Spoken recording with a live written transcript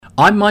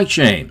I'm Mike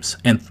James,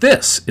 and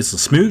this is the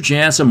Smooth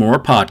Jazz and More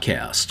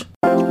podcast.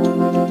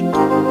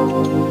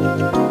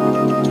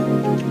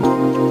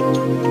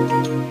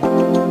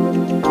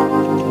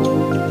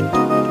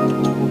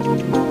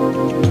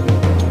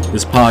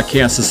 This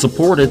podcast is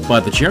supported by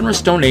the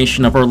generous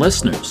donation of our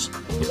listeners.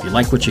 If you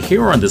like what you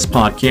hear on this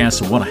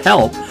podcast and want to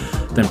help,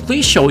 then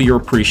please show your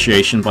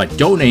appreciation by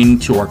donating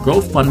to our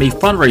GoFundMe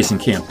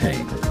fundraising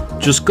campaign.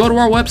 Just go to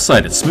our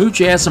website at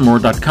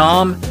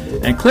smoothjazzandmore.com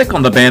and click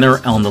on the banner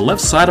on the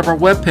left side of our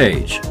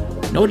webpage.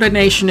 No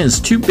donation is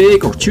too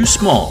big or too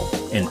small,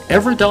 and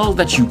every dollar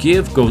that you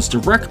give goes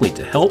directly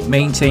to help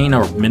maintain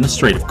our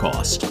administrative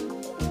costs.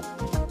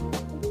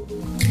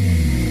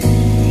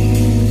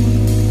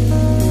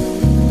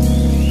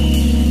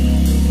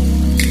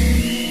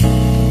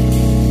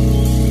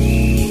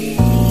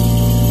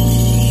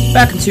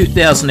 Back in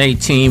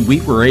 2018,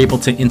 we were able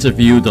to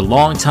interview the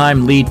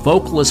longtime lead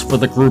vocalist for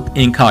the group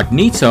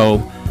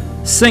Incognito,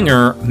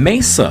 singer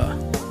Maysa.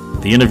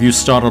 The interview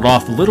started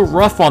off a little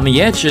rough on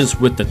the edges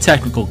with the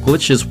technical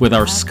glitches with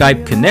our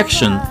Skype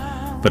connection,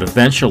 but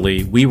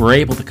eventually we were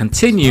able to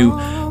continue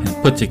and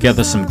put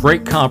together some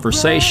great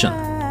conversation.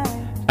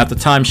 At the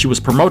time, she was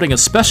promoting a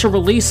special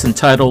release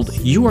entitled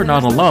You Are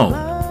Not Alone,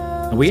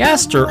 and we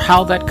asked her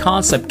how that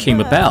concept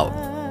came about.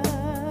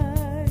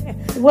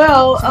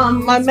 Well,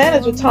 my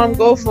manager, Tom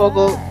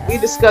Gofogel, we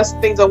discussed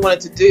things I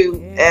wanted to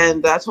do,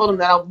 and I told him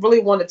that I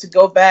really wanted to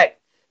go back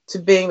to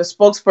being the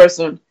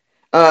spokesperson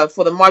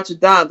for the March of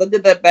Dimes. I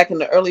did that back in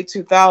the early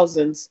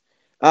 2000s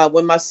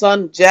when my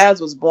son Jazz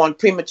was born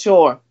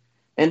premature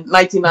in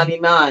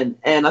 1999,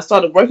 and I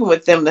started working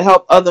with them to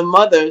help other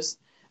mothers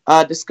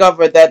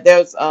discover that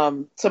there's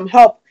some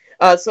help.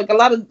 So a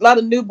lot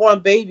of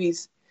newborn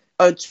babies,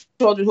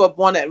 children who are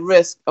born at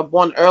risk, are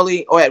born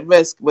early or at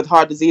risk with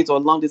heart disease or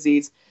lung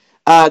disease,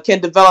 can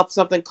develop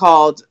something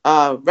called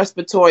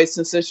respiratory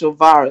syncytial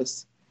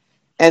virus,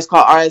 and it's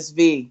called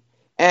RSV.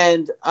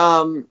 And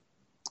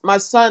my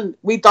son,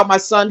 we thought my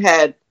son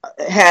had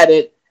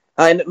it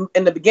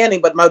in the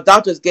beginning, but my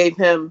doctors gave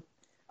him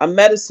a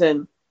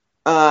medicine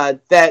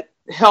that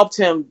helped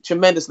him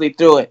tremendously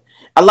through it.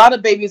 A lot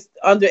of babies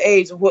under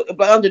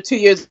 2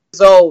 years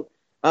old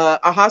are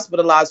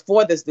hospitalized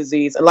for this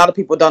disease. A lot of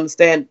people don't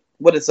understand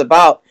what it's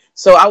about.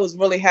 So I was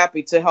really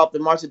happy to help the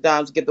March of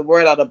Dimes get the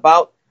word out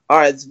about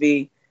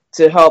RSV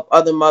to help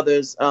other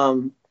mothers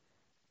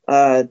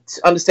to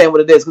understand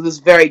what it is, because it's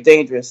very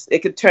dangerous. It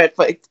could turn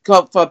for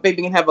a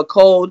baby can have a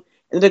cold,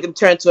 and it can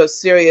turn to a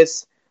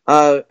serious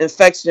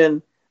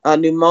infection,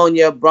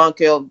 pneumonia,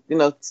 bronchial,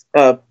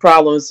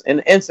 problems in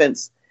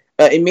infants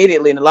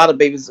immediately, and a lot of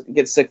babies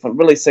get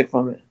really sick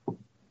from it.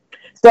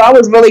 So I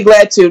was really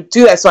glad to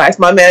do that. So I asked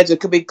my manager,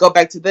 could we go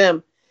back to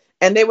them,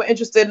 and they were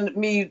interested in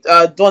me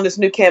doing this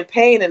new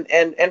campaign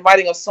and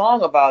writing a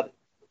song about it.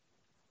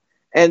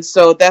 And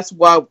so that's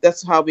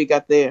how we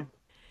got there.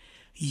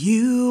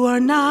 You are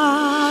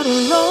not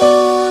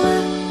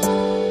alone,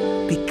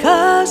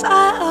 because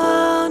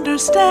I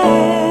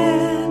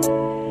understand.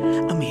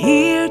 I'm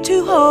here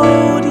to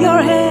hold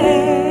your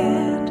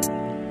hand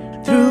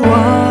through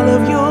all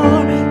of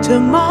your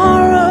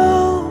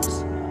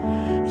tomorrows.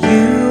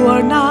 You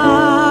are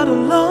not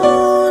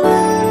alone.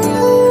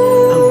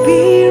 I'll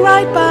be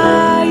right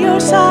by your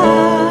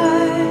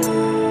side.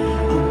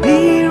 I'll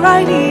be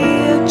right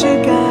here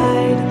to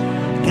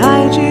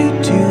guide you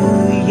to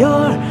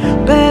your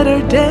better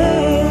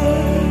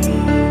days.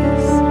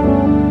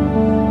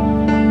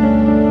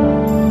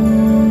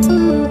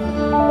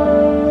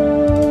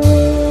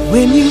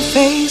 When you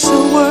face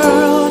a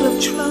world of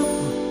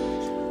trouble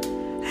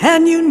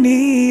and you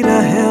need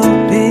a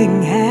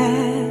helping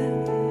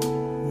hand,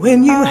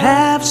 when you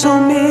have so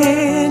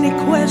many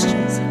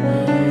questions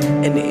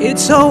and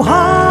it's so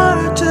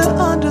hard to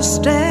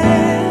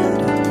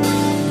understand,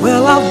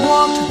 well, I've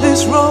walked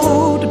this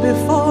road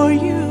before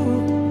you,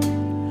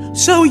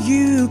 so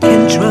you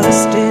can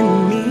trust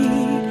in me.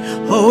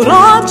 Hold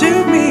on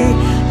to me,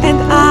 and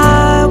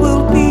I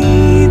will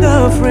be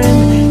the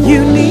friend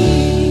you need.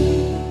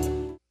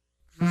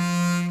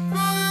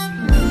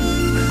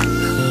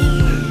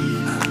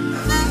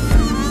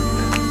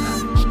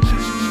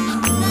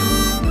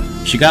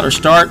 She got her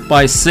start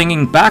by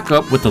singing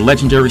backup with the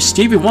legendary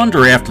Stevie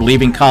Wonder after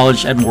leaving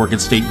college at Morgan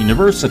State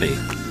University.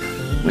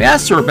 We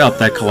asked her about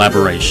that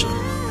collaboration.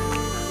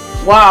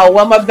 Wow.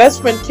 Well, my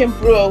best friend Kim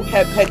Brewer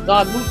had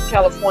moved to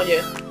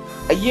California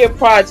a year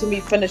prior to me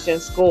finishing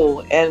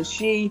school, and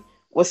she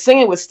was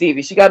singing with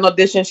Stevie. She got an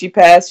audition, she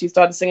passed, she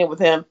started singing with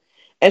him,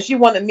 and she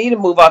wanted me to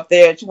move out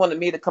there, and she wanted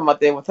me to come up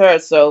there with her.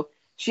 So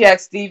she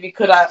asked Stevie,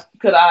 could I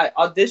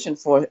audition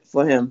for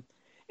him?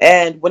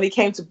 And when he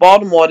came to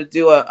Baltimore to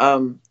do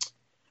a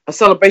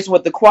celebration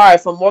with the choir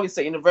from Morgan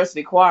State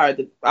University choir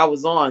that I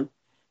was on,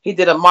 he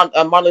did a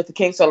Martin Luther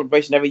King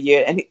celebration every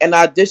year, and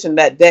I auditioned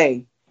that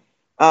day.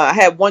 I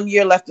had 1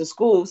 year left in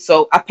school,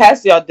 so I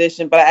passed the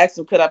audition, but I asked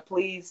him, could I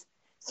please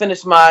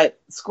finish my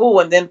school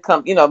and then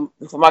come,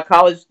 for my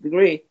college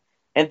degree,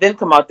 and then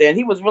come out there. And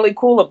he was really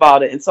cool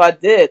about it. And so I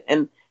did.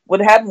 And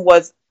what happened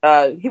was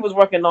he was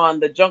working on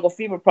the Jungle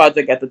Fever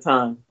project at the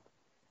time.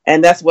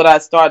 And that's what I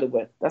started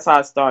with. That's how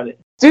I started.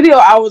 Studio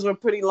hours were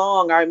pretty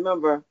long. I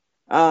remember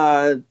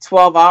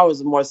 12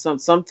 hours or more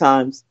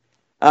sometimes.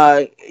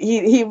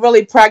 He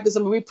really practiced. I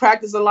mean, we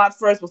practiced a lot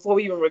first before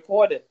we even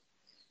recorded.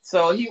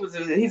 So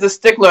he's a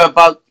stickler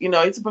about,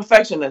 he's a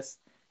perfectionist,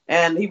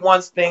 and he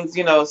wants things,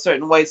 a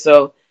certain way.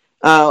 So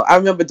I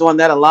remember doing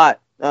that a lot.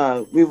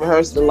 We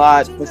rehearsed a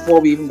lot before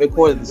we even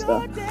recorded the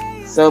stuff.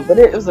 So, but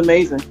it was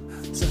amazing.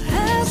 So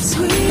have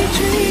sweet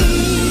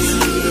dreams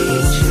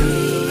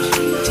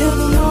till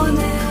the morning.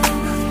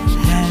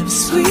 Have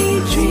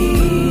sweet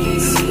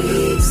dreams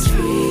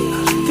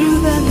through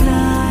the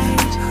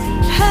night.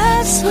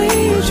 Have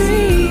sweet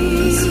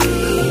dreams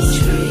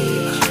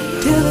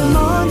till the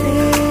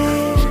morning.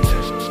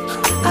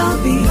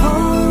 I'll be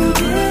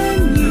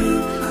holding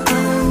you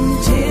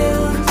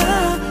until the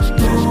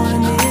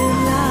morning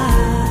light.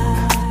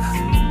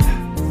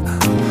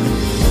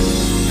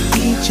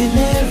 Each and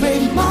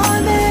every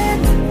morning,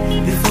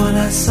 before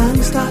the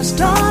sun starts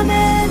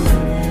dawning,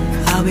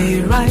 I'll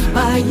be right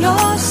by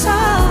your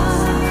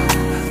side.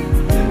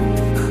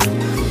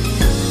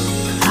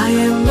 I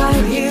am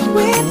right here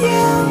with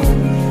you,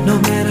 no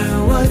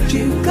matter what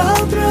you go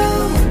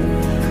through.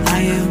 I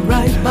am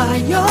right by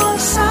your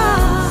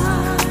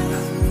side.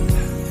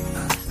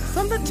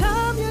 From the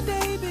time your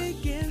day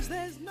begins,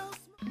 there's no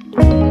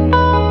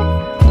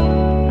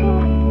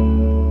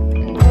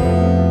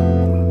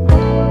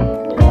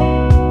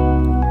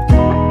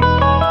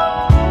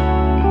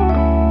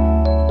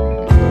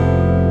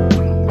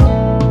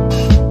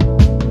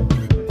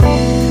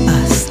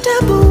I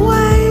step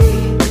away,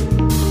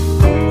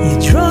 you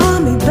draw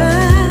me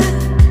back.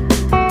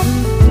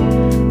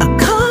 A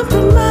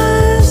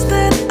compromise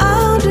that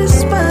I'll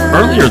despise.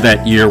 Earlier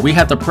that year, we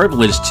had the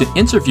privilege to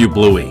interview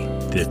Bluey,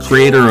 the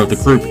creator of the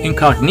group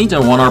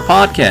Incognito, on our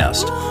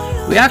podcast.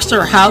 We asked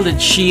her, how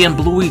did she and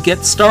Bluey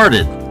get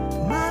started?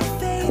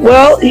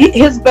 Well,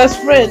 his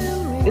best friend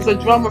is a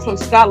drummer from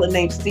Scotland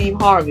named Steve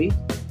Harvey.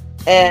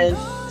 And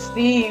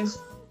Steve,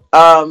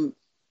 I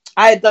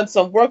had done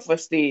some work for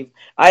Steve.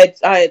 I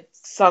had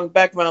sung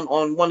background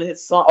on one of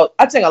his songs.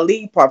 I sang a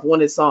lead part for one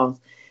of his songs,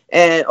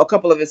 and a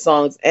couple of his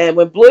songs. And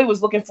when Bluey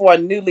was looking for a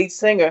new lead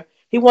singer,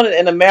 he wanted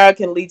an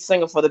American lead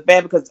singer for the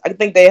band because I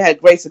think they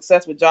had great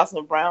success with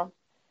Jocelyn Brown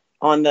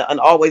on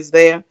Always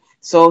There.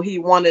 So he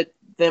wanted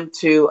them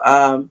to,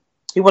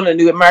 he wanted a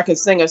new American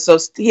singer. So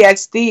he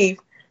asked Steve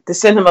to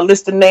send him a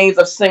list of names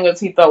of singers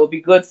he thought would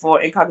be good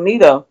for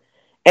Incognito.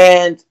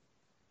 And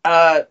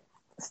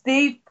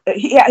Steve,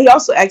 he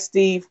also asked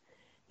Steve,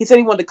 he said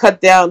he wanted to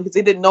cut down because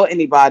he didn't know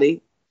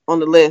anybody on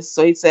the list.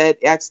 So he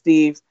asked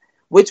Steve,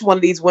 which one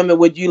of these women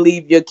would you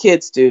leave your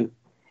kids to?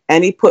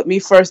 And he put me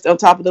first on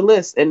top of the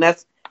list. And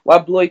that's why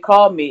Bluey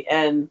called me.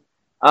 And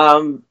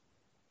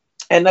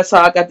that's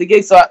how I got the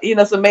gig. So,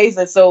 it's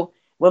amazing. So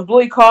when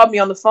Bluey called me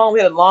on the phone, we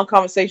had a long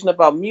conversation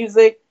about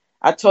music.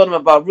 I told him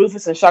about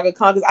Rufus and Shaka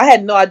Khan, because I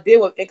had no idea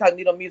what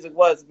Incognito music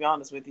was, to be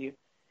honest with you.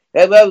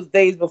 That was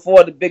days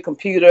before the big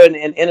computer and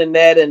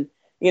internet, and,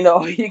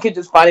 you could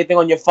just find anything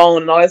on your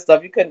phone and all that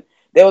stuff.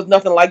 There was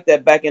nothing like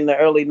that back in the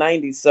early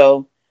 90s.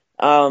 So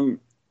I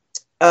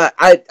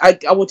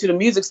went to the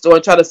music store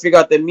and tried to figure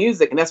out their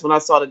music, and that's when I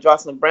saw the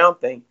Jocelyn Brown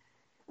thing.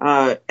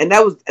 And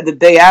that was the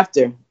day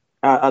after.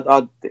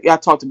 I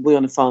talked to Bluey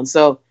on the phone.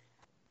 So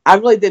I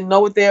really didn't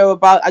know what they were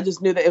about. I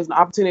just knew that it was an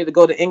opportunity to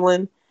go to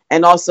England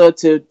and also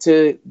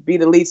to be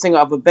the lead singer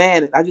of a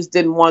band. I just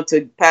didn't want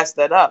to pass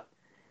that up.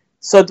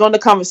 So during the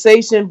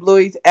conversation,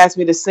 Bluey asked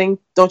me to sing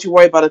Don't You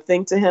Worry About a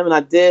Thing to him, and I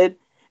did.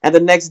 And the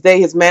next day,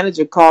 his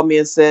manager called me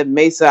and said,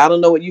 Maysa, I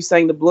don't know what you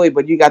sang to Bluey,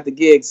 but you got the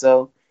gig,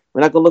 so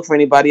we're not going to look for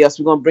anybody else.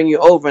 We're going to bring you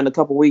over in a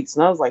couple weeks.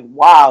 And I was like,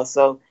 wow.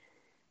 So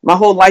my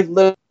whole life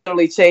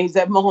literally changed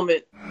that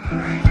moment.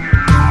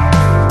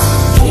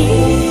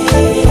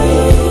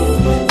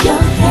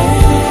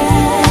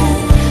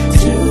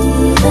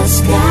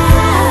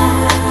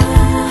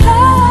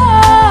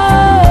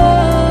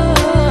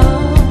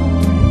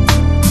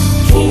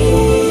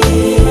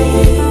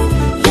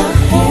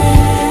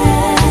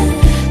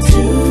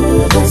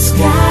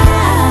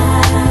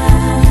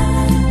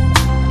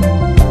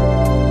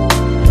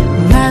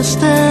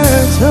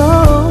 Master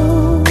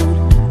told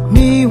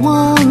me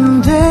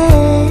one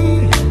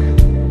day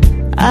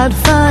I'd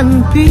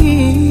find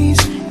peace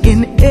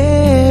in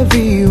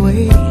every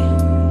way,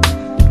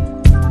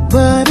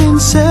 but in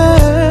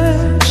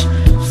search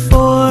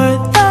for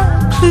the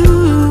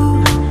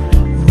clue,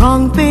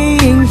 wrong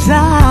things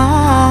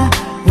I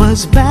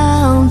was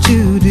bound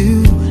to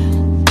do.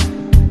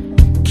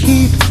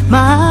 Keep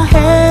my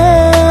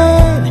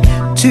head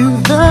to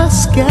the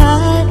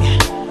sky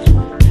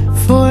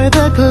for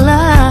the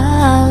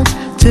clouds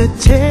to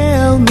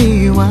tell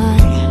me why.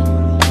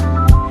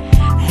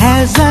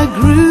 As I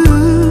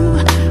grew,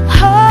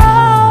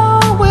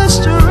 I was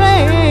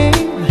strange.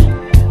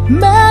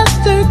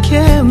 Master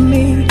kept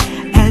me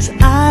as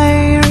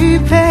I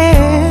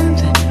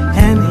repent,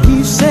 and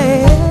he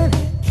said.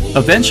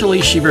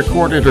 Eventually, she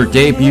recorded her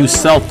debut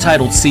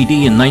self-titled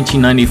CD in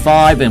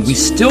 1995, and we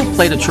still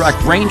play the track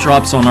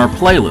Raindrops on our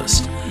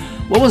playlist.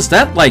 What was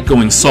that like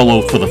going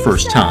solo for the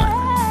first time?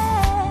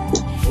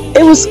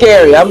 was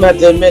scary. I'm gonna have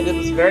to admit it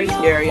was very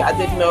scary. I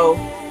didn't know.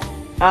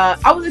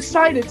 I was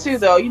excited too,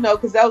 though,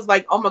 because that was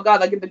like, oh my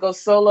God, I get to go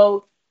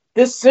solo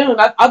this soon.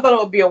 I thought it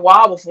would be a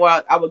while before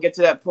I would get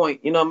to that point,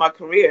 in my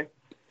career.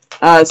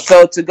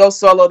 So to go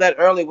solo that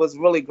early was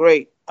really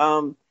great.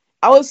 I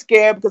was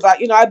scared because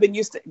I've been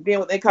used to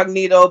being with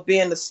Incognito,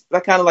 being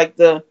the kind of like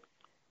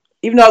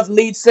even though I was the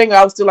lead singer,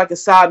 I was still like a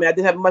sideman. I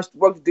didn't have much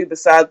work to do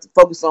besides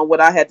focus on what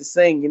I had to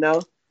sing,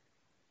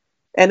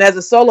 And as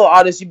a solo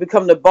artist, you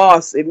become the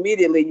boss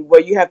immediately, where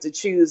you have to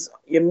choose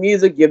your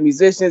music, your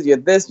musicians, your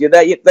this, your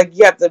that. You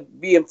have to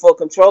be in full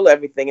control of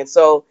everything. And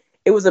so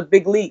it was a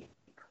big leap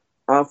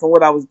from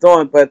what I was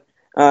doing, but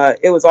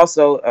it was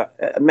also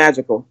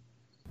magical.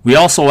 We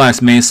also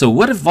asked Maysa,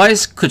 what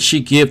advice could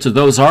she give to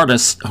those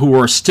artists who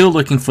are still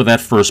looking for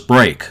that first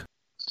break?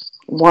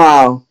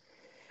 Wow.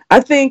 I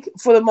think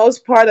for the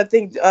most part, as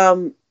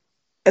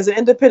an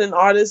independent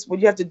artist, what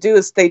you have to do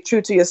is stay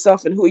true to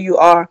yourself and who you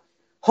are,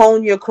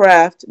 hone your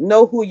craft,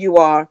 know who you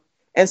are,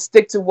 and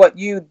stick to what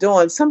you're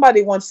doing.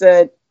 Somebody once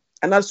said,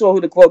 I'm not sure who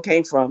the quote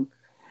came from,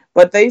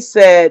 but they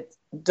said,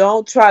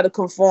 don't try to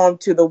conform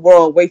to the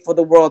world, wait for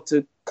the world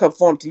to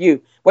conform to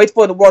you. Wait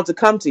for the world to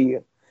come to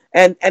you.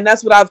 And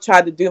that's what I've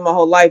tried to do my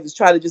whole life, is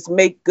try to just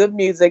make good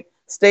music,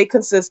 stay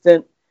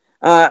consistent.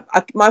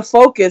 My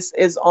focus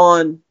is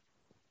on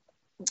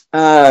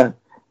my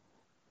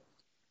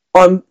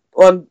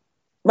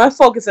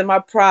focus and my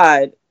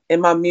pride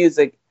in my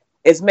music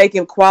is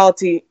making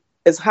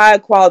as high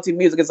quality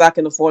music as I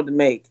can afford to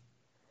make,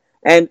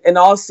 and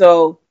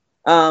also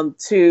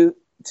to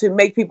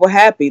make people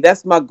happy.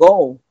 That's my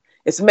goal.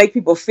 It's to make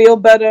people feel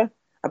better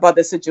about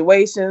their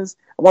situations.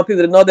 I want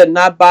people to know they're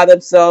not by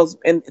themselves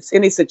in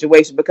any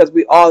situation, because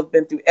we all have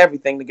been through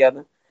everything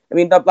together. I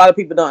mean, a lot of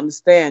people don't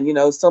understand,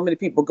 so many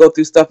people go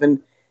through stuff and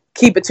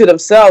keep it to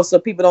themselves so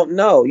people don't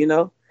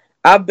know,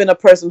 I've been a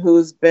person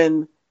who's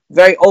been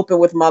very open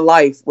with my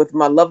life, with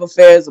my love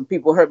affairs, or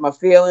people hurt my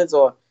feelings,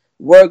 or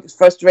work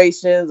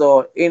frustrations,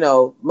 or,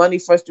 money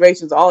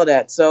frustrations, all of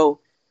that. So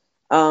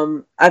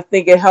I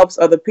think it helps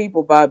other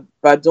people by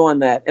doing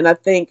that. And I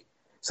think,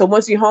 so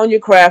once you hone your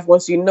craft,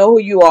 once you know who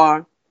you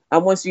are,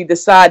 and once you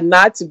decide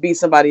not to be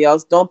somebody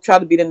else, don't try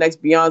to be the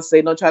next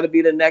Beyonce, don't try to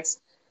be the next,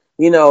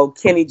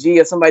 Kenny G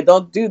or somebody.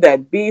 Don't do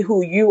that. Be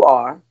who you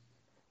are,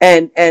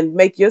 and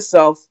make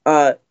yourself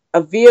a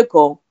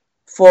vehicle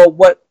for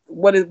what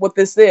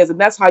this is. And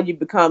that's how you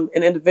become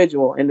an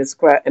individual in this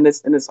craft, in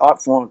this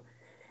art form.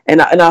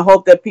 And I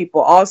hope that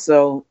people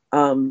also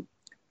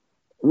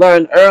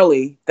learn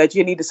early that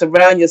you need to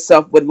surround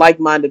yourself with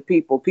like-minded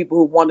people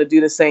who want to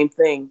do the same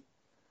thing.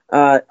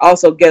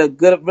 Also get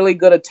a really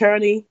good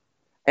attorney,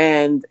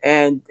 and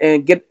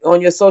get on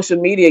your social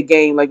media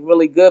game like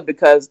really good,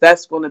 because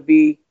that's going to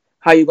be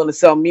how you're going to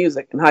sell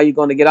music and how you're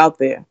going to get out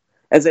there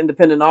as an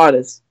independent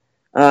artist.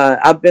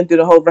 I've been through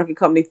the whole record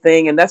company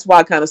thing, and that's why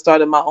I kind of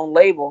started my own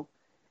label.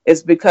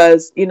 It's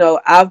because,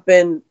 I've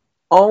been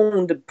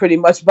owned pretty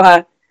much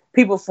by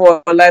people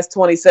for the last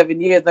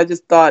 27 years. And I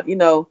just thought,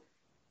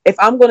 if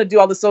I'm going to do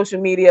all the social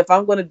media, if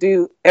I'm going to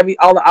do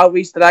all the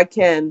outreach that I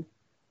can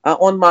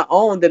on my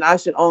own, then I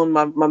should own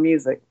my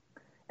music.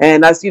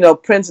 And that's,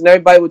 Prince and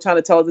everybody were trying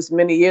to tell us this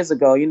many years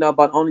ago,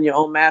 about owning your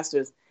own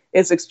masters.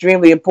 It's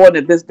extremely important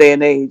at this day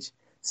and age.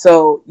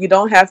 So you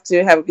don't have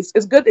to have,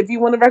 it's good if you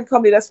want a record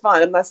company, that's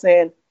fine. I'm not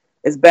saying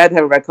it's bad to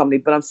have a record company,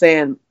 but I'm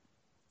saying,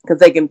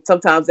 because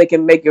sometimes they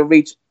can make your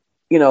reach,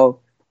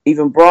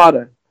 even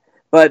broader.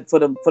 But for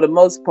the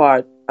most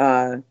part,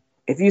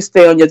 if you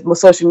stay on your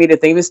social media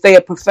thing, if stay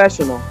a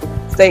professional,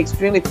 stay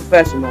extremely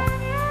professional.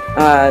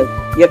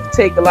 You have to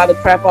take a lot of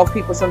crap off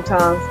people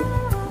sometimes,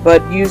 but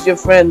use your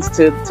friends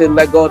to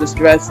let go of the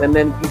stress, and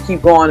then you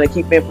keep going and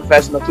keep being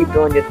professional, keep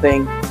doing your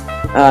thing,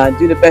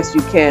 do the best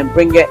you can,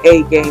 bring your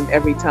A game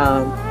every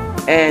time,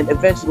 and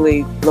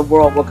eventually the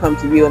world will come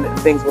to you and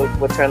things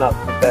will turn out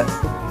the best.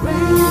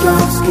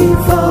 Raindrops keep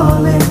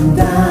falling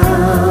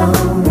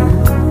down,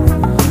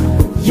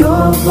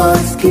 your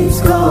voice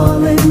keeps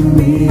calling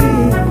me,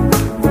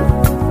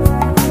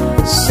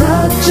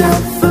 such a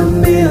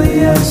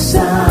familiar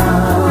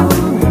sound.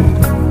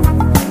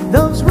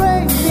 Those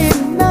rainy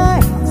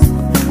nights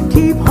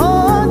keep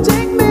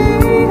haunting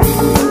me,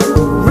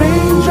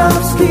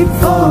 raindrops keep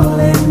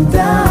falling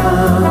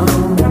down,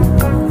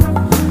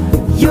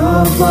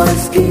 your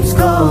voice keeps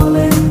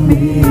calling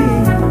me,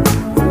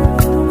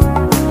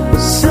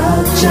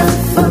 such a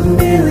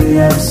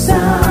familiar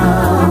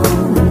sound.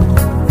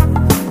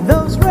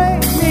 Those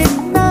rainy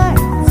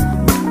nights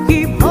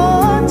keep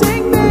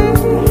haunting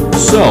me.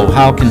 So,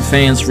 how can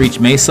fans reach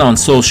Maysa on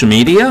social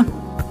media?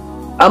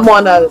 I'm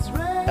on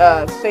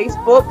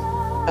Facebook,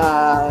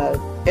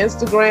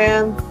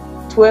 Instagram,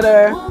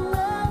 Twitter.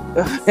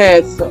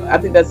 So I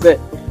think that's it.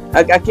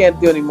 I can't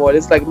do anymore.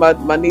 It's like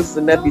my niece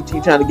and nephew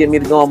keep trying to get me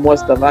to go on more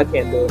stuff. I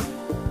can't do it.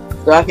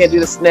 So I can't do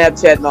the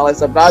Snapchat and all that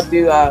stuff. But I'll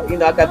do,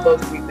 I got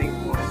those three things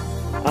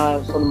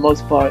for the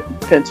most part,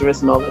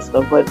 Pinterest and all that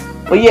stuff. But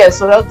yeah,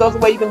 so those are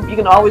ways you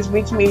can always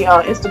reach me.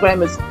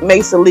 Instagram is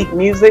Maysa Leak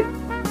Music,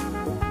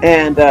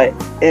 and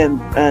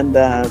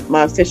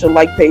my official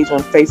like page on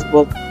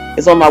Facebook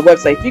is on my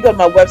website. If you go to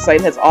my website,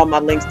 it has all my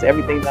links to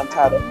everything that I'm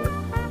tied up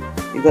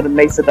with. You go to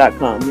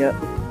Maysa.com. Yep.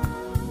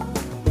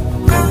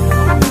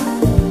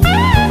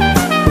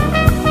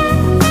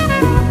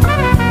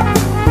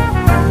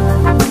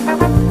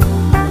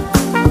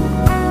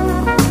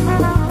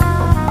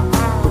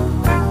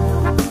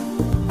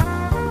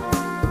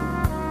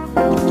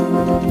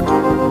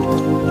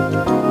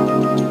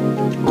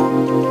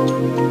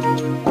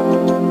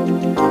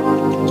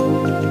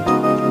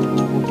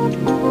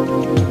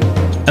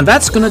 And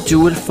that's going to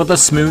do it for the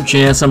Smooth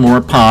Jazz and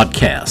More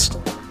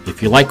podcast.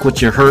 If you like what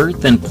you heard,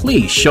 then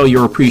please show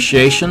your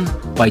appreciation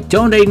by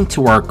donating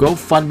to our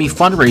GoFundMe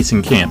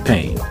fundraising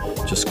campaign.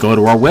 Just go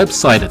to our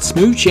website at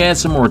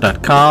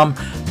smoothjazzandmore.com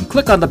and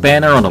click on the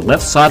banner on the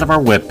left side of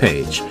our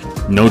webpage.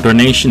 No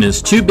donation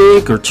is too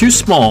big or too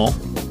small,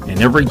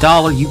 and every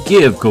dollar you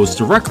give goes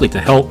directly to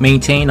help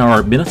maintain our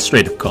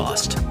administrative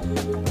cost.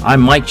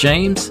 I'm Mike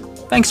James.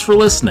 Thanks for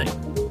listening.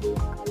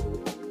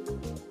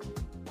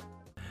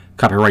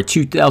 Copyright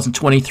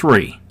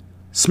 2023.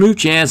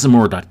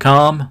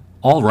 SmoothJazzandMore.com.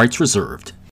 All rights reserved.